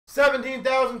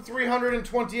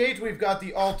17,328. We've got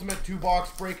the ultimate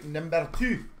 2-box break number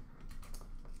 2.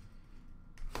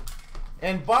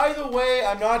 And by the way,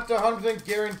 I'm not 100%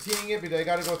 guaranteeing it because I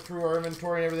got to go through our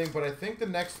inventory and everything, but I think the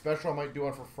next special I might do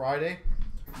one for Friday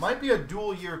might be a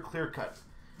dual year clear cut.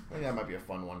 I think that might be a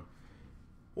fun one.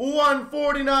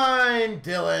 149,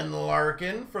 Dylan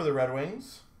Larkin for the Red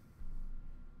Wings.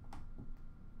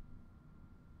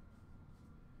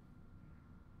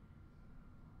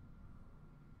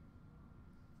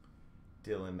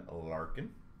 Dylan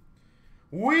Larkin.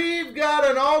 We've got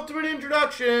an Ultimate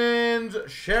Introductions,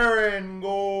 Sharon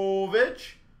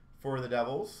Govich for the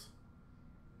Devils.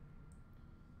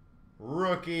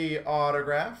 Rookie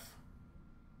autograph.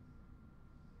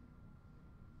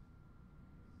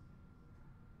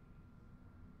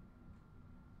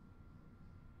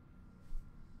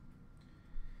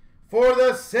 For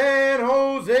the San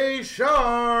Jose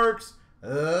Sharks,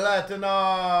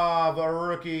 Latinov, a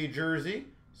rookie jersey,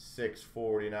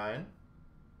 $6.49.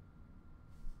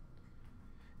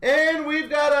 And we've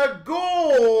got a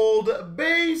gold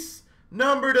base,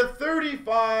 number to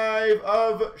 35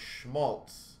 of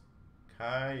Schmaltz,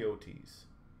 Coyotes.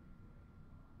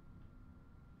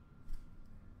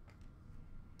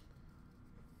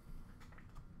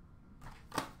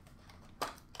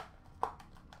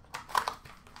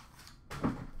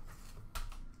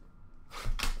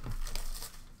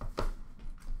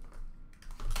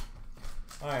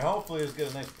 Alright, hopefully let's get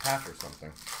a nice patch or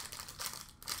something.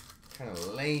 Kind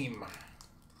of lame.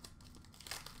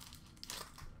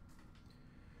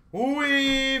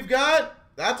 We've got,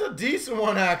 that's a decent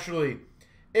one actually,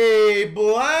 a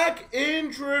Black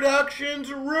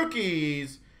Introductions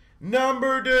Rookies,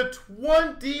 number to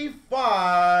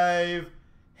 25,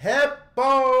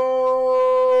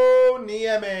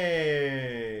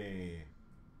 Heponiemi.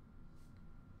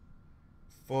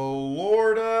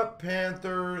 Florida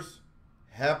Panthers,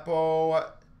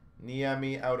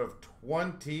 Heponiemi out of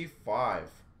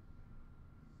 25.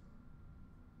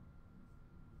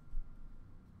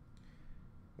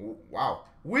 Wow.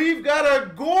 We've got a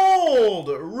gold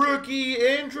rookie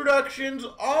introductions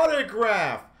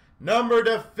autograph, number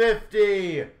to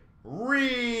 50,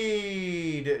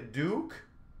 Reed Duke.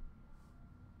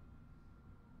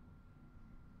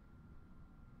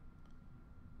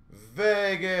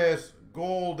 Vegas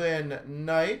Golden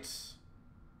Knights,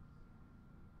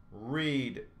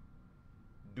 Reed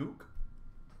Duke.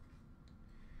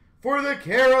 For the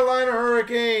Carolina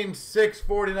Hurricanes,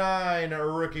 $6.49, a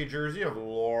rookie jersey of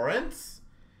Lawrence.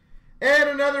 And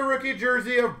another rookie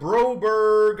jersey of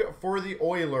Broberg for the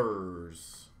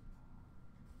Oilers.